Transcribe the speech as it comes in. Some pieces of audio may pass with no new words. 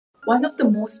One of the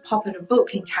most popular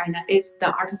books in China is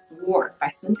The Art of War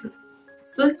by Sun Tzu.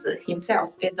 Sun Tzu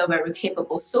himself is a very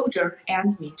capable soldier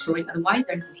and military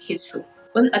advisor in history.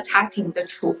 When attacking the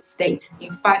Chu state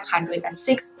in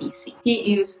 506 BC,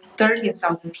 he used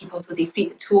 13,000 people to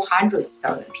defeat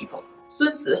 200,000 people.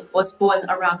 Sun Tzu was born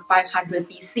around 500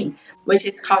 BC, which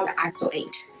is called the Axle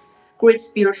Age. Great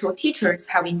spiritual teachers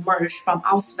have emerged from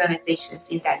all civilizations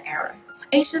in that era.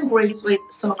 Ancient Greece with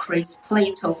Socrates,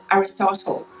 Plato,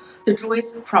 Aristotle, the Jewish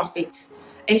prophets,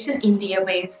 Ancient India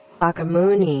with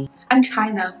Shakyamuni, and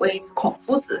China with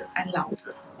Confucius and Lao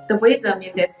Tzu. The wisdom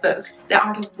in this book, The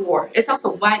Art of War, is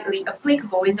also widely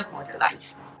applicable in the modern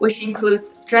life, which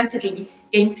includes strategy,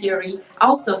 game theory,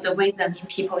 also the wisdom in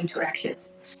people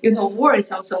interactions. War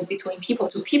is also between people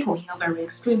to people in a very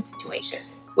extreme situation.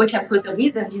 We can put the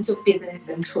wisdom into business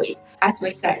and trade. As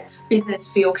we said, business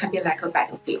field can be like a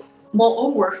battlefield.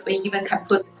 Moreover, we even can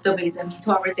put the wisdom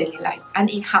into our daily life and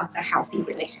enhance a healthy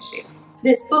relationship.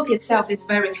 This book itself is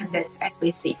very condensed, as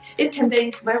we see. It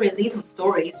contains very little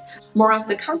stories. More of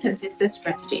the content is the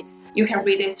strategies. You can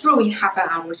read it through in half an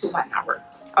hour to 1 hour.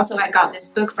 Also, I got this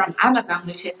book from Amazon,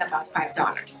 which is about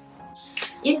 $5.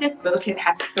 In this book, it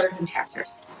has 13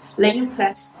 chapters. Laying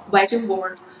place, waging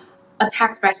war,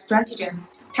 attacked by stratagem,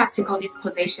 tactical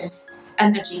dispositions,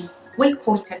 energy, weak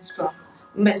point and strong,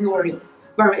 maneuvering,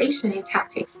 variation in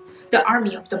tactics, the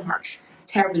army of the march,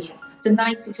 terrain, the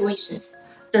night situations,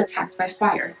 the attack by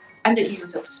fire, and the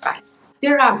use of spies.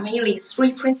 There are mainly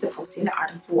 3 principles in the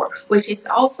art of war, which is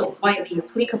also widely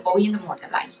applicable in the modern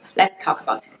life. Let's talk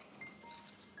about it.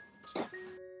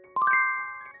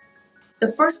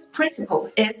 The first principle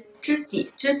is 知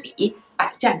己知彼，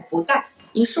百战不殆.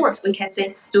 In short, we can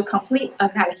say do complete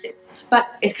analysis, but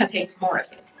it contains more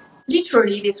of it.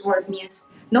 Literally, this word means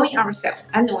knowing ourselves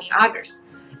and knowing others.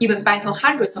 Even battle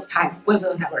hundreds of times, we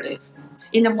will never lose.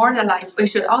 In the modern life, we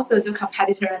should also do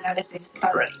competitor analysis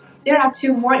thoroughly. There are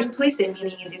 2 more implicit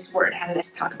meanings in this word, and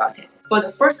let's talk about it. For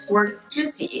the first word,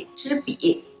 知己知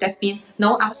彼, that means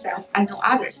know ourselves and know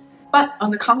others. But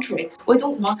on the contrary, we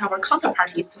don't want our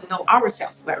counterparties to know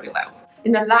ourselves very well.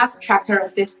 In the last chapter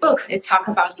of this book, it talks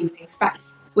about using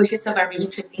spies, which is a very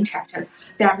interesting chapter.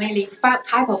 There are mainly 5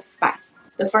 types of spies.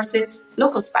 The first is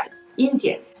local spies,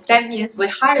 Indian. That means we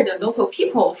hire the local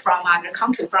people from other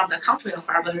country, from the country of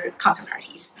our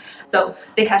counterparties. So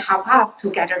they can help us to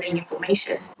gather the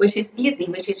information, which is easy,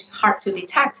 which is hard to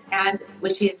detect, and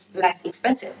which is less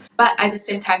expensive. But at the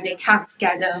same time, they can't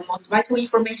get the most vital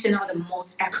information or the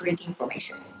most accurate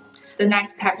information. The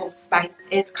next type of spies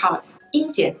is called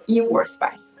Indian inward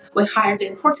spies. We hire the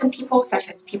important people, such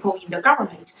as people in the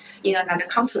government in another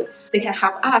country. They can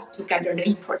help us to gather the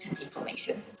important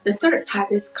information. The third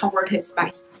type is converted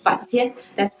spies, 反间.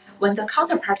 That's when the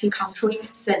counterparty country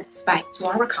sends spies to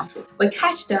our country. We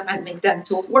catch them and make them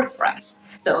to work for us.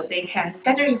 So they can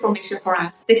gather information for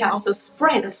us. They can also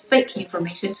spread the fake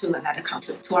information to another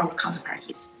country, to our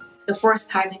counterparties. The fourth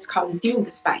type is called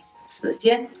doomed spies, 死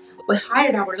奸. We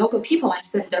hired our local people and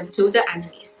sent them to the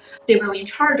enemies. They were in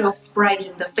charge of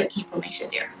spreading the fake information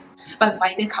there. But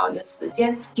why they call the 死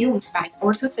奸 doomed spies,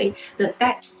 or to say the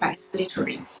dead spies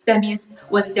literally? That means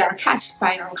when they are catched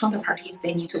by our counterparties,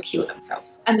 they need to kill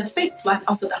themselves. And the fifth one,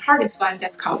 also the hardest one,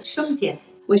 that's called 生奸,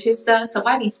 which is the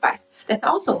surviving spies. That's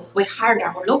also, we hired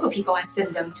our local people and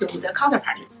sent them to the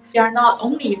counterparties. They are not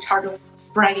only in charge of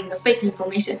spreading the fake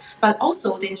information, but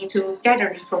also they need to gather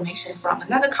information from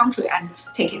another country and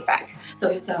take it back. So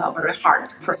it's a very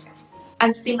hard process.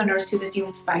 And similar to the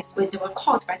doomed spies, when they were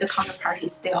caught by the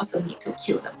counterparties, they also need to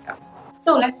kill themselves.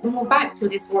 So let's move back to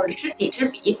this word 知己知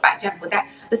彼，百战不殆.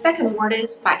 The second word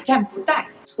is 百战不殆,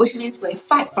 which means we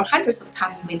fight for hundreds of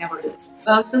times, we never lose.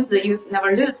 Well, Sun Tzu used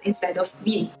never lose instead of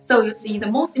win. So you see, the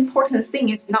most important thing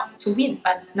is not to win,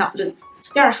 but not lose.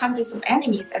 There are hundreds of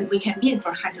enemies and we can win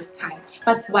for hundreds of times.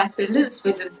 But once we lose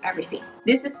everything.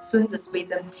 This is Sun Tzu's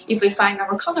wisdom. If we find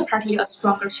our counterparty a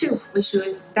stronger troop, we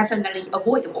should definitely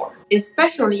avoid war.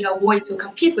 Especially avoid to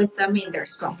compete with them in their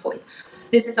strong point.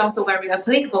 This is also very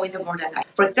applicable in the modern life.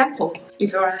 For example,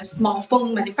 if you're a small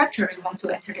phone manufacturer, you want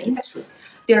to enter the industry.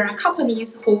 There are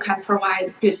companies who can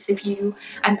provide good CPU,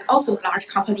 and also large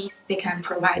companies, they can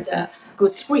provide a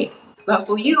good screen. Well,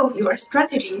 for you, your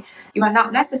strategy, you are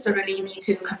not necessarily need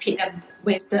to compete them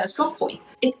with the strong point.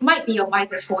 It might be a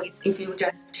wiser choice if you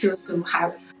just choose to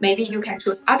have, maybe you can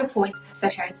choose other points,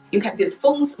 such as you can build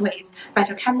phones with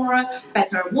better camera,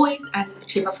 better voice, and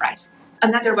cheaper price.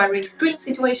 Another very extreme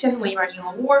situation when you are in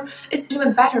a war, it's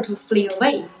even better to flee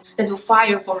away than to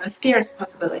fire for a scarce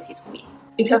possibility to win.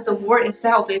 because the war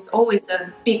itself is always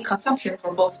a big consumption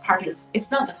for both parties.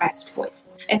 It's not the best choice.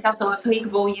 It's also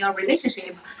applicable in a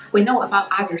relationship. We know about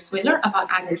others, we learn about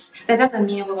others. That doesn't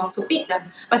mean we want to beat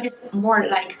them, but it's more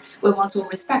like we want to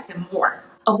respect them more,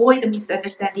 avoid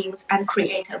misunderstandings, and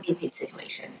create a win-win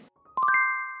situation.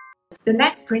 The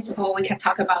next principle we can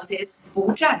talk about is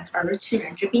不战而屈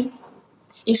人之兵.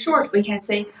 In short, we can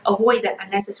say avoid the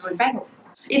unnecessary battle.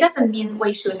 It doesn't mean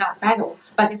we should not battle,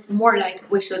 but it's more like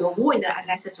we should avoid the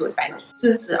unnecessary battle.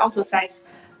 Sun Tzu also says,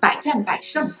 百战百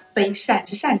胜，非善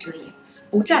之善者也。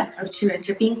不战而屈人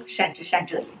之兵，善之善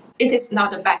者也。It is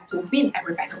not the best to win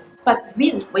every battle, but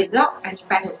win without any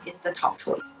battle is the top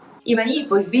choice. Even if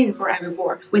we win for every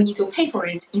war, we need to pay for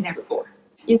it in every war.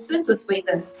 In Sun Tzu's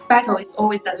wisdom, battle is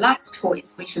always the last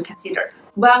choice we should consider.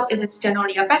 Well, it is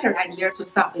generally a better idea to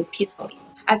solve it peacefully.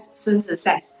 As Sun Tzu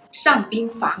says, 上兵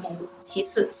伐谋，其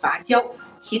次伐交，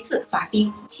其次伐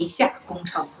兵，其下攻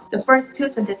城. The first two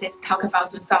sentences talk about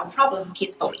to solve problem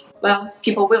peacefully. Well,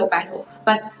 people will battle,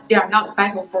 but they are not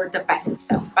battle for the battle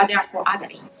itself, but they are for other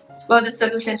aims. Well, the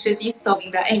solution should be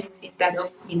solving the aims instead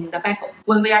of winning the battle.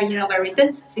 When we are in a very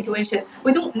tense situation,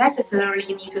 we don't necessarily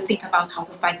need to think about how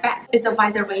to fight back. It's a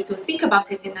wiser way to think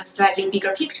about it in a slightly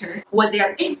bigger picture. What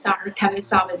their aims are, can we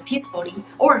solve it peacefully,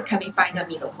 or can we find a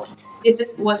middle point? This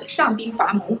is what 上兵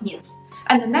伐谋 means.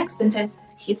 And the next sentence,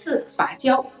 其次伐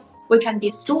交. We can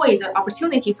destroy the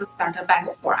opportunity to start a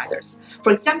battle for others.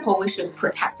 For example, we should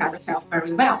protect ourselves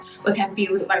very well. We can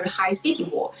build a very high city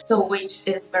wall, so which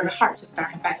is very hard to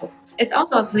start a battle. It's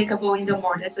also applicable in the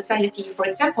modern society. For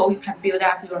example, you can build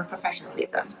up your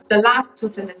professionalism. The last two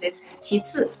sentences, 其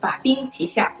次伐兵，其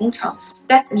下攻城.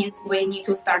 That means we need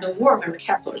to start a war very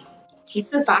carefully. 其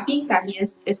次伐兵, that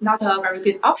means it's not a very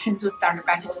good option to start a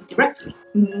battle directly.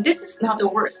 This is not the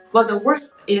worst. Well, the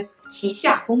worst is 其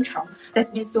下攻城.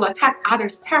 That means to attack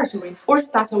others' territory or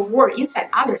start a war inside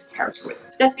others' territory.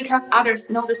 That's because others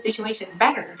know the situation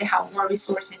better. They have more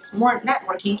resources, more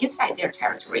networking inside their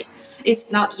territory. It's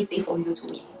not easy for you to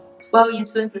win. Well, in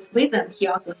Sun Tzu's wisdom, he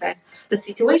also says, the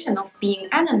situation of being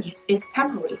enemies is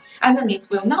temporary. Enemies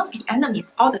will not be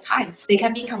enemies all the time. They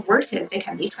can be converted, they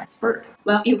can be transferred.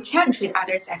 Well, you can treat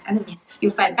others as enemies. You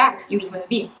fight back, you even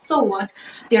win. So what?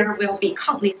 There will be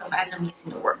countless of enemies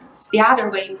in the world. The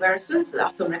other way, where Sun Tzu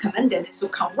also recommended, is to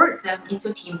convert them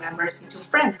into team members, into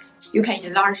friends. You can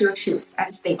enlarge your troops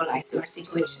and stabilize your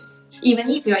situations. Even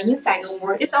if you are inside the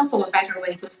war, it's also a better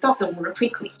way to stop the war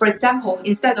quickly. For example,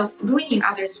 instead of ruining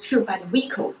others' troops and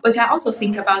vehicle, we can also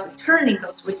think about turning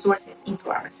those resources into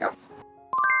ourselves.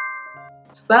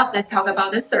 Well, let's talk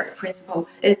about the third principle,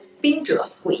 is 兵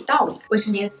者诡道矣, which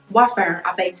means warfare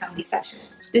are based on deception.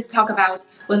 This talk about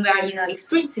when we are in an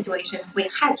extreme situation, we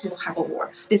had to have a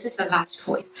war. This is the last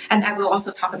choice, and I will also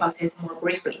talk about it more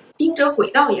briefly. 兵者诡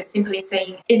道也 simply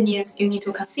saying it means you need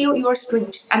to conceal your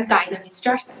strength and guide the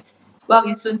misjudgment. Well,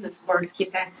 in Sun Tzu's word, he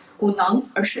said, 故能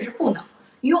而示之不能，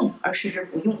用而示之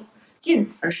不用，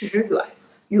近而示之远，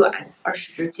远而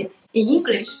示之近. In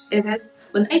English, it is,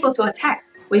 when able to attack,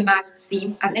 we must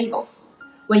seem unable.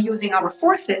 When using our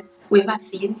forces, we must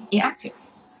seem inactive.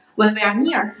 When we are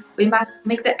near, we must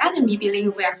make the enemy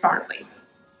believe we are far away.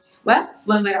 Well,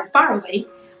 when we are far away,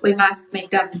 we must make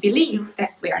them believe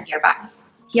that we are nearby.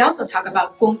 He also talked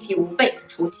about 攻其无备，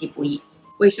出其不意.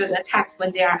 We should attack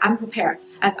when they are unprepared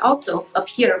and also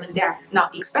appear when they are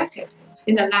not expected.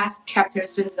 In the last chapter,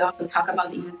 Sun Tzu also talked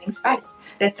about using spies.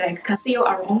 That's like conceal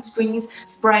our own strengths,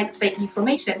 spread fake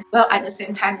information, while at the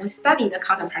same time we study the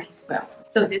counterparties well.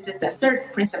 So this is the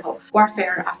third principle.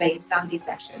 Warfare are based on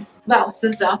deception. Well,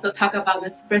 Sun Tzu also talked about the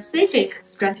specific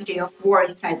strategy of war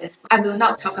inside this. I will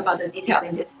not talk about the detail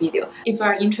in this video. If you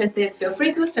are interested, feel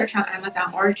free to search on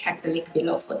Amazon or check the link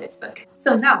below for this book.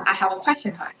 So now I have a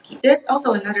question to ask you. There's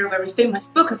also another very famous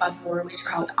book about war which is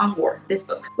called On War, this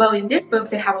book. Well, in this book,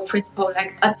 they have a principle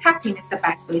like attacking is the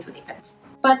best way to defense.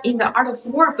 But in the Art of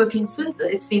War book in Sun Tzu,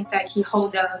 it seems like he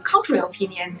holds a contrary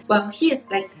opinion. Well, he is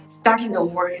like starting the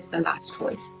war is the last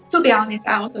choice. To be honest,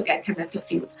 I also get kind of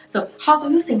confused. So how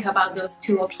do you think about those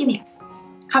two opinions?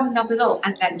 Comment down below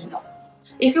and let me know.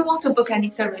 If you want to book any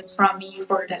service from me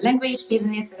for the language,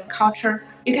 business, and culture,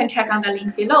 you can check on the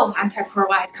link below and can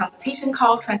provide consultation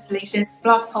call, translations,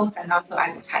 blog posts, and also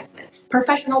advertisements.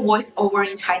 Professional voiceover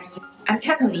in Chinese and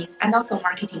Cantonese, and also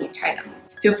marketing in China.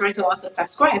 Feel free to also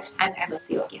subscribe, and I will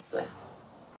see you again soon.